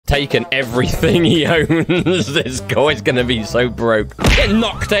taken everything he owns. This guy's gonna be so broke. Get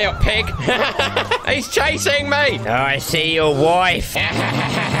knocked out, pig. He's chasing me. Oh, I see your wife.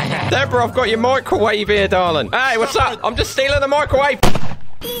 Deborah, I've got your microwave here, darling. Hey, what's up? I'm just stealing the microwave.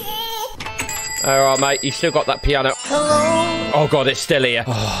 All right, mate, you still got that piano. Hello? Oh, God, it's still here.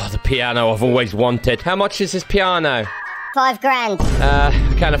 Oh, the piano I've always wanted. How much is this piano? 5 grand. I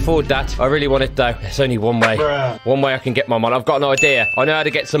can't afford that. I really want it, though. There's only one way. One way I can get my money. I've got an idea. I know how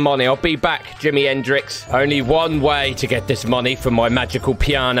to get some money. I'll be back, Jimi Hendrix. Only one way to get this money from my magical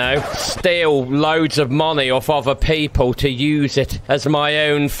piano. Steal loads of money off other people to use it as my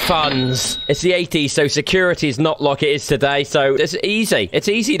own funds. It's the 80s, so security is not like it is today, so it's easy. It's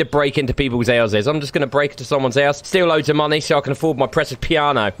easy to break into people's houses. I'm just going to break into someone's house, steal loads of money so I can afford my precious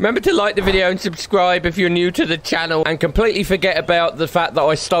piano. Remember to like the video and subscribe if you're new to the channel, and completely forget about the fact that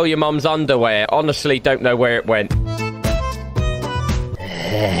I stole your mum's underwear. Honestly, don't know where it went.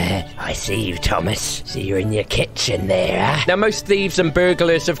 I see you, Thomas. See you in your kitchen there, huh? Now, most thieves and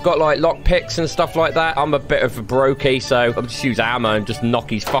burglars have got, like, lockpicks and stuff like that. I'm a bit of a brokey, so I'll just use hammer and just knock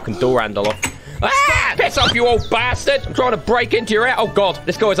his fucking door handle off. Ah! Piss off, you old bastard! I'm trying to break into your house. Oh, God,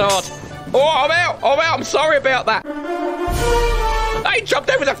 this guy's hard. Oh, I'm out! I'm out! I'm sorry about that. He jumped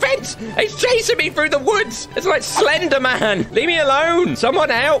over the fence! He's chasing me through the woods! It's like Slender Man! Leave me alone! Someone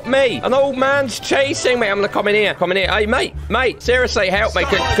help me! An old man's chasing me! I'm gonna come in here. Come in here. Hey, mate! Seriously, help me!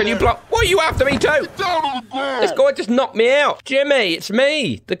 Can you block? What are you after me too? This guy just knocked me out! Jimmy, it's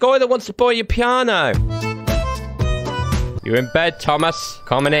me! The guy that wants to buy your piano! You're in bed, Thomas.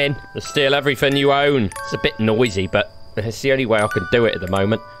 Coming in to steal everything you own. It's a bit noisy, but it's the only way I can do it at the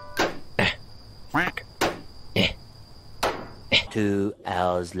moment. 2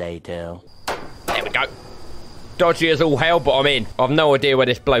 hours later. There we go. Dodgy as all hell, but I'm in. I've no idea where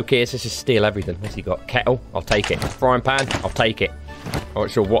this bloke is. Let's just steal everything. What's he got? Kettle? I'll take it. Frying pan? I'll take it. I'm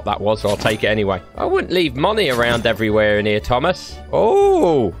not sure what that was, so I'll take it anyway. I wouldn't leave money around everywhere in here, Thomas.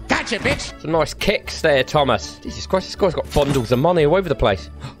 Oh! Gotcha, bitch! Some nice kicks there, Thomas. Jesus Christ, this guy's got bundles of money all over the place.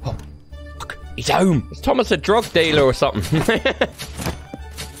 Oh, look, he's home. Is Thomas a drug dealer or something?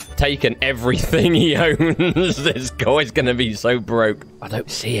 Taken everything he owns. This guy's gonna be so broke. I don't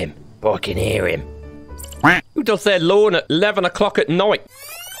see him, but I can hear him. Who does their lawn at 11 o'clock at night?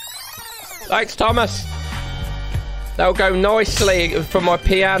 Thanks, Thomas. That'll go nicely for my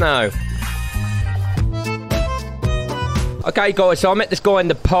piano. Okay, guys, so I met this guy in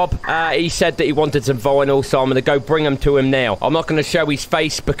the pub. He said that he wanted some vinyl, so I'm going to go bring them to him now. I'm not going to show his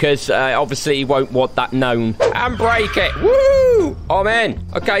face because obviously he won't want that known. And break it. Woo! I'm in.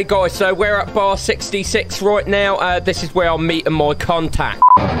 Okay, guys, so we're at bar 66 right now. This is where I'm meeting my contact.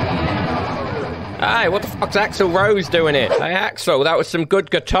 Hey, what the fuck's Axl Rose doing here? Hey, Axl, that was some good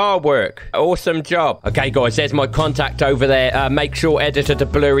guitar work. Awesome job. Okay, guys, there's my contact over there. Make sure editor to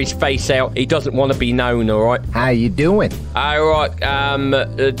blur his face out. He doesn't want to be known, all right? How you doing? All right,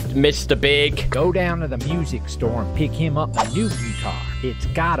 Mr. Big. Go down to the music store and pick him up a new guitar. It's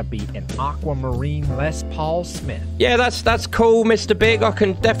gotta be an Aquamarine Les Paul Smith. Yeah, that's cool, Mr. Big. I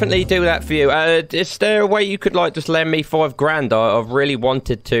can definitely do that for you. Is there a way you could, like, just lend me 5 grand? I've really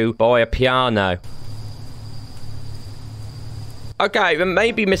wanted to buy a piano. Okay,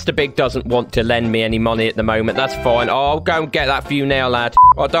 maybe Mr. Big doesn't want to lend me any money at the moment. That's fine. I'll go and get that for you now, lad.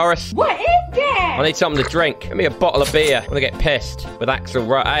 Oh, Doris. What is that? I need something to drink. Give me a bottle of beer. I want to get pissed with Axl.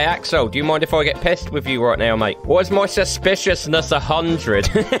 Right. Hey, Axl, do you mind if I get pissed with you right now, mate? What is my suspiciousness 100?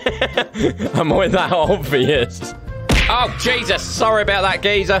 Am I that obvious? Oh, Jesus. Sorry about that,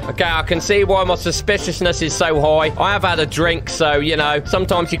 geezer. Okay, I can see why my suspiciousness is so high. I have had a drink, so, you know,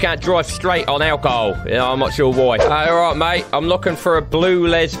 sometimes you can't drive straight on alcohol. You know, I'm not sure why. All right, mate. I'm looking for a blue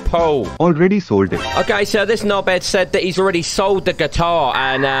Les Paul. Already sold it. Okay, so this knobhead said that he's already sold the guitar,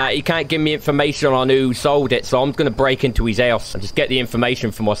 and he can't give me information on who sold it, so I'm going to break into his house and just get the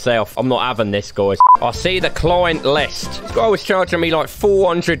information for myself. I'm not having this, guys. I see the client list. This guy was charging me like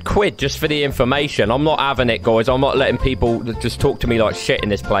 400 quid just for the information. I'm not having it, guys. I'm not letting people just talk to me like shit in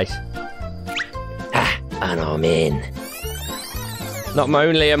this place. And I'm in. Not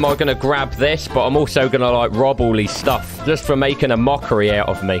only am I going to grab this, but I'm also going to, like, rob all his stuff just for making a mockery out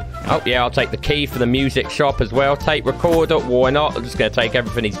of me. Oh, yeah, I'll take the key for the music shop as well. Take recorder. Why not? I'm just going to take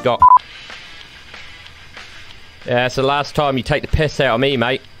everything he's got. Yeah, it's the last time you take the piss out of me,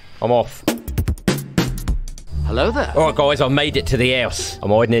 mate. I'm off. Hello there. Alright, guys, I've made it to the house.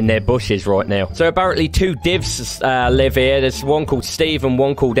 I'm hiding in their bushes right now. So apparently 2 divs live here. There's one called Steve and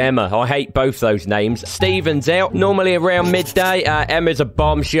one called Emma. I hate both those names. Steven's out normally around midday. Emma's a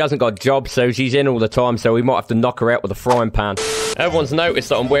bum. She hasn't got a job, so she's in all the time, so we might have to knock her out with a frying pan. Everyone's noticed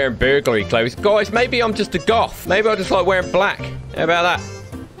that I'm wearing burglary clothes. Guys, maybe I'm just a goth. Maybe I just like wearing black. How about that?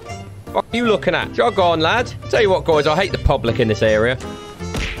 What are you looking at? Jog on, lad. Tell you what, guys, I hate the public in this area.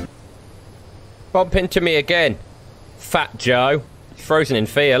 Bump into me again. Fat Joe. He's frozen in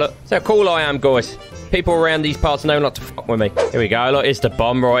fear, look. That's how cool I am, guys. People around these parts know not to fuck with me. Here we go, look, here's the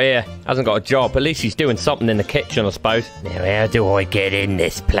bum right here. Hasn't got a job. At least he's doing something in the kitchen, I suppose. Now, how do I get in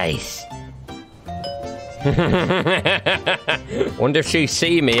this place? Wonder if she'd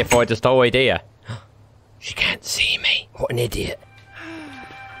see me if I just hide here. She can't see me. What an idiot.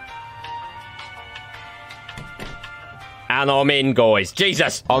 And I'm in, guys.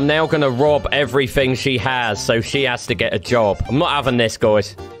 Jesus. I'm now going to rob everything she has, so she has to get a job. I'm not having this,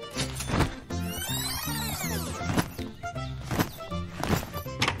 guys.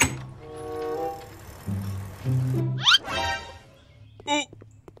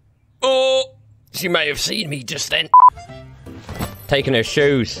 Oh, she may have seen me just then. Taking her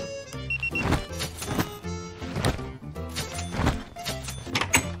shoes.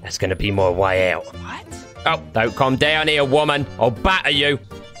 That's going to be my way out. What? Oh, don't come down here, woman. I'll batter you.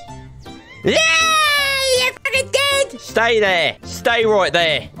 Yeah, you're fucking dead. Stay there. Stay right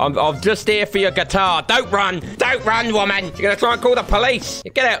there. I'm just here for your guitar. Don't run. Don't run, woman. You're going to try and call the police.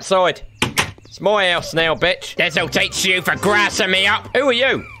 Get outside. It's my house now, bitch. This'll teach you for grassing me up. Who are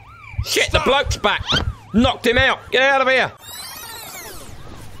you? Shit, the bloke's back. Knocked him out. Get out of here.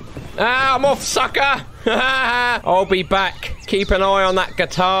 Ah, I'm off, sucker. I'll be back. Keep an eye on that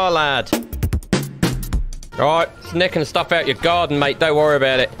guitar, lad. Right, it's nicking stuff out your garden, mate. Don't worry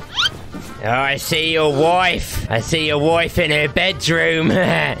about it. Oh, I see your wife. I see your wife in her bedroom.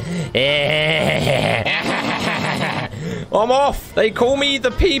 I'm off. They call me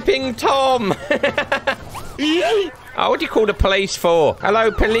the Peeping Tom. Oh, what do you call the police for?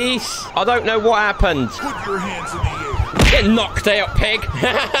 Hello, police. I don't know what happened. Put your hands in the air. Get knocked out, pig.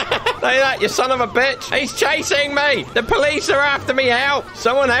 Say that, you son of a bitch. He's chasing me. The police are after me. Help.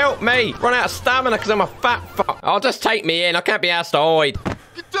 Someone help me. Run out of stamina because I'm a fat fuck. I'll just take me in. I can't be asked to hide.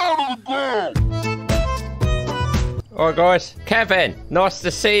 Get down on the ground. Alright, guys. Kevin, nice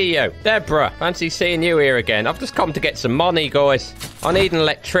to see you. Deborah, fancy seeing you here again. I've just come to get some money, guys. I need an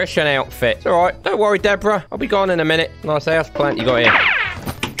electrician outfit. It's alright. Don't worry, Deborah. I'll be gone in a minute. Nice house plant you got here.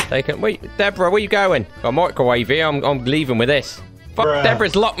 Wait, Deborah, where you going? Got a microwave here. I'm leaving with this. Fuck, bruh.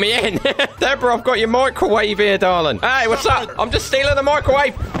 Deborah's locked me in. Deborah, I've got your microwave here, darling. Hey, what's up? I'm just stealing the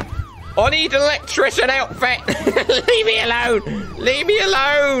microwave. I need an electrician outfit. Leave me alone. Leave me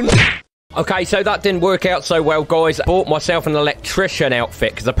alone. Okay, so that didn't work out so well, guys. I bought myself an electrician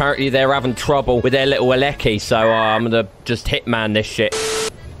outfit because apparently they're having trouble with their little Aleki. So I'm going to just hitman this shit.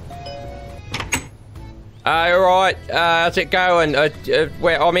 Alright, how's it going?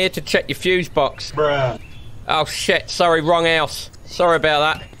 Wait, I'm here to check your fuse box. Bruh. Oh, shit. Sorry, wrong house. Sorry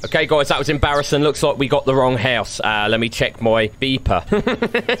about that. Okay, guys, that was embarrassing. Looks like we got the wrong house. Let me check my beeper.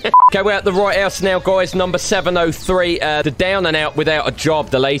 Okay, we're at the right house now, guys. Number 703. The down and out without a job.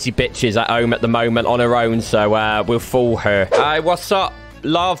 The lazy bitch is at home at the moment on her own, so we'll fool her. Hey, what's up,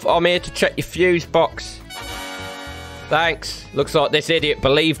 love? I'm here to check your fuse box. Thanks. Looks like this idiot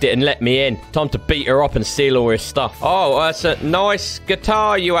believed it and let me in. Time to beat her up and steal all her stuff. Oh, that's a nice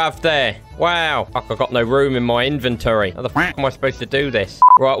guitar you have there. Wow. Fuck, I've got no room in my inventory. How the fuck am I supposed to do this?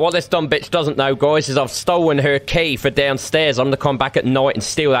 Right, what this dumb bitch doesn't know, guys, is I've stolen her key for downstairs. I'm gonna come back at night and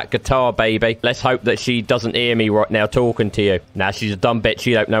steal that guitar, baby. Let's hope that she doesn't hear me right now talking to you. Nah, she's a dumb bitch.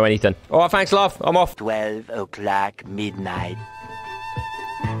 She don't know anything. All right, thanks, love. I'm off. 12 o'clock midnight.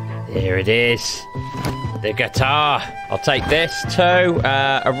 There it is. The guitar. I'll take this too.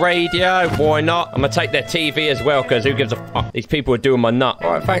 A radio. Why not? I'm gonna take their TV as well, because who gives a fuck? These people are doing my nut.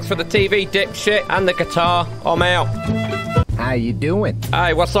 All right, thanks for the TV, dipshit. And the guitar. I'm out. How you doing?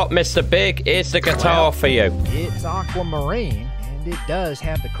 Hey, what's up, Mr. Big? Here's the guitar for you. It's aquamarine, and it does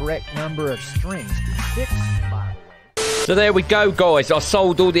have the correct number of strings to 6, by the way. So there we go, guys. I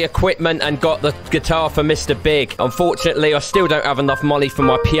sold all the equipment and got the guitar for Mr. Big. Unfortunately, I still don't have enough money for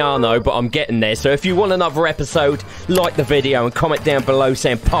my piano, but I'm getting there. So if you want another episode, like the video and comment down below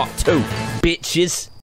saying part 2, bitches.